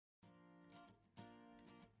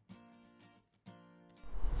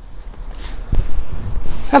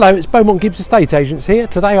Hello, it's Beaumont Gibbs Estate Agents here.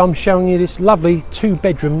 Today I'm showing you this lovely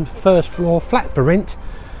 2-bedroom first floor flat for rent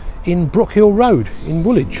in Brookhill Road in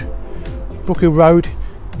Woolwich. Brookhill Road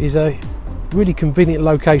is a really convenient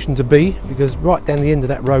location to be because right down the end of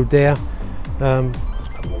that road there,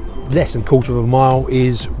 less than a quarter of a mile,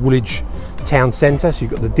 is Woolwich town centre. So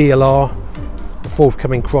you've got the DLR, the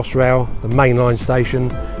forthcoming Crossrail, the Mainline station,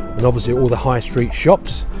 and obviously all the high street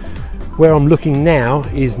shops. Where I'm looking now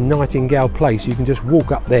is Nightingale Place. You can just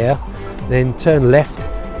walk up there, then turn left,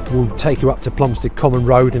 will take you up to Plumstead Common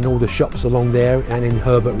Road and all the shops along there, and in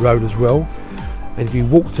Herbert Road as well. And if you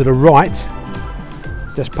walk to the right,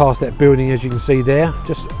 just past that building as you can see there,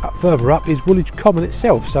 just up, further up is Woolwich Common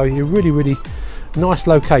itself. So you're really nice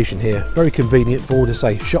location here, very convenient for all the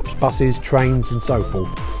say shops, buses, trains and so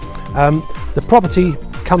forth. The property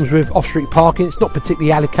comes with off-street parking. It's not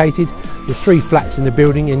particularly allocated. There's 3 flats in the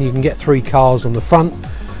building and you can get 3 cars on the front.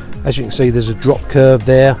 As you can see, there's a drop curve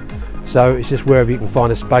there, so it's just wherever you can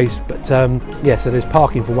find a space. But yeah, so there's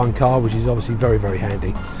parking for 1 car, which is obviously very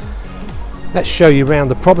handy. Let's show you around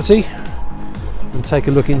the property and take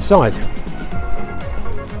a look inside.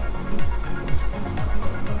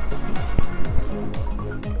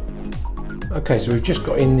 Okay, so we've just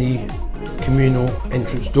got in the communal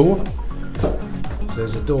entrance door. So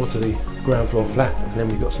there's a door to the ground floor flat, and then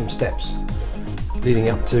we've got some steps leading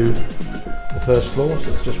up to the first floor.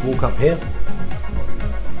 So let's just walk up here.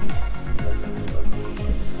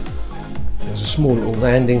 There's a small little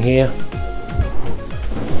landing here,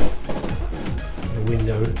 a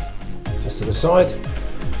window just to the side.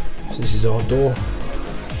 So this is our door.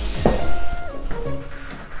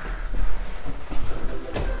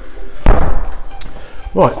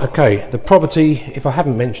 Right, okay, the property, if I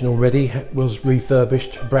haven't mentioned already, was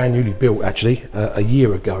refurbished, brand newly built actually, a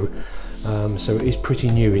year ago. So it is pretty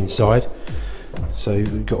new inside. So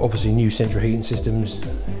we've got obviously new central heating systems,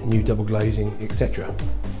 new double glazing, etc.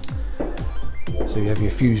 So you have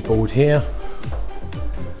your fuse board here.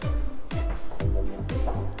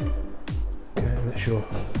 Okay, that's your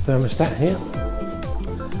thermostat here.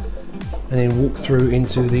 And then walk through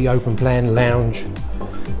into the open plan lounge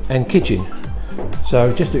and kitchen.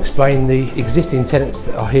 So just to explain, the existing tenants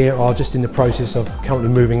that are here are just in the process of currently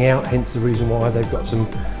moving out, hence the reason why they've got some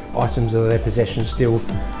items of their possession still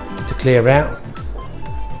to clear out.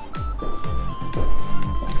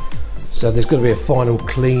 So there's got to be a final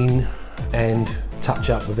clean and touch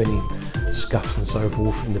up of any scuffs and so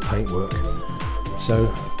forth in the paintwork.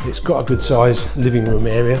 So it's got a good size living room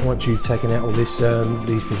area. Once you've taken out all this,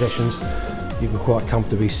 these possessions, you can quite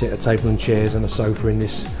comfortably sit a table and chairs and a sofa in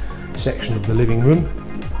this section of the living room.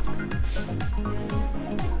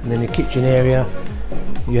 And then the kitchen area,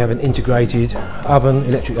 you have an integrated oven,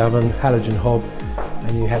 electric oven, halogen hob,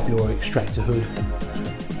 and you have your extractor hood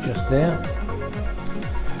just there.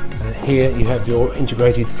 And here you have your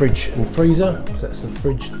integrated fridge and freezer, so that's the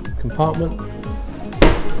fridge compartment,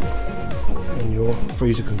 and your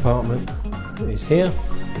freezer compartment is here.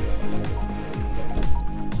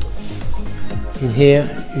 In here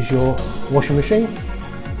is your washing machine.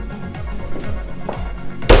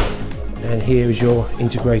 And here is your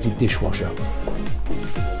integrated dishwasher.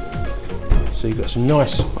 So you've got some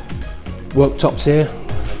nice worktops here.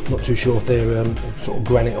 Not too sure if they're sort of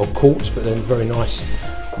granite or quartz, but they're very nice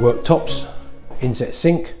worktops. Inset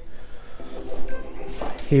sink.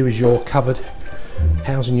 Here is your cupboard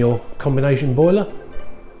housing your combination boiler.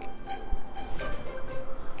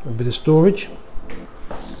 A bit of storage.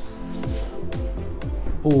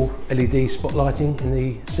 All LED spotlighting in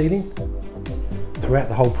the ceiling. Throughout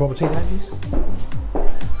the whole property, that is.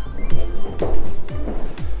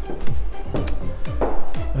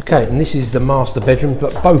 Okay, and this is the master bedroom,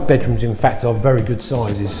 but both bedrooms in fact are very good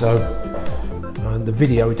sizes, so the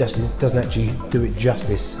video doesn't actually do it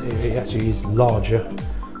justice. It actually is larger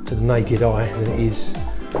to the naked eye than it is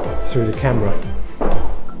through the camera.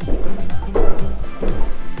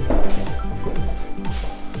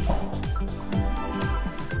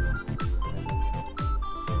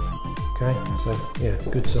 Okay, so yeah,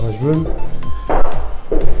 good sized room.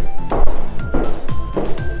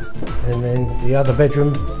 And then the other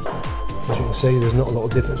bedroom, as you can see, there's not a lot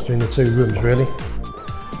of difference between the 2 rooms really.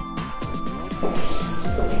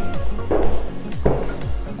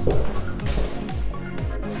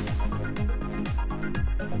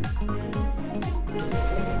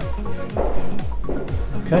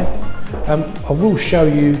 Okay, I will show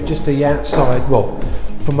you just the outside, well,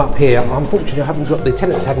 from up here. Unfortunately, the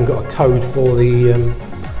tenants haven't got a code for the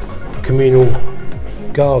communal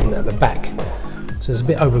garden at the back, so it's a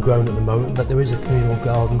bit overgrown at the moment, but there is a communal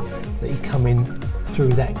garden that you come in through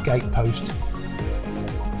that gate post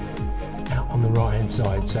out on the right hand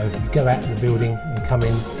side. So you go out of the building and come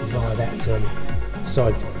in via that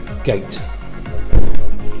side gate.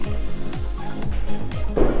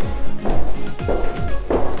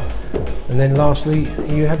 And then lastly,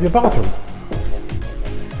 you have your bathroom.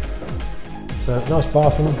 So nice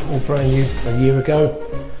bathroom, all brand new a year ago.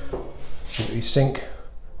 You've got your sink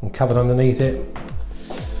and cupboard underneath it.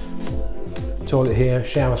 Toilet here,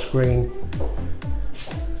 shower screen.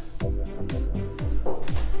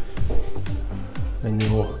 And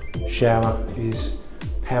your shower is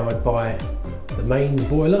powered by the mains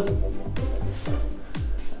boiler.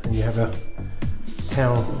 And you have a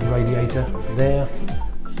towel radiator there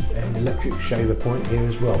and electric shaver point here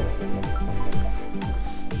as well.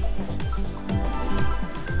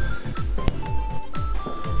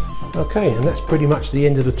 Okay, and that's pretty much the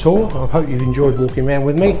end of the tour. I hope you've enjoyed walking around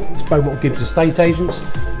with me. It's Beaumont Gibbs Estate Agents.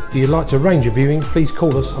 If you'd like to arrange a viewing, please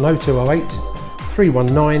call us on 0208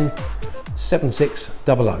 319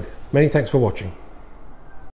 7600. Many thanks for watching.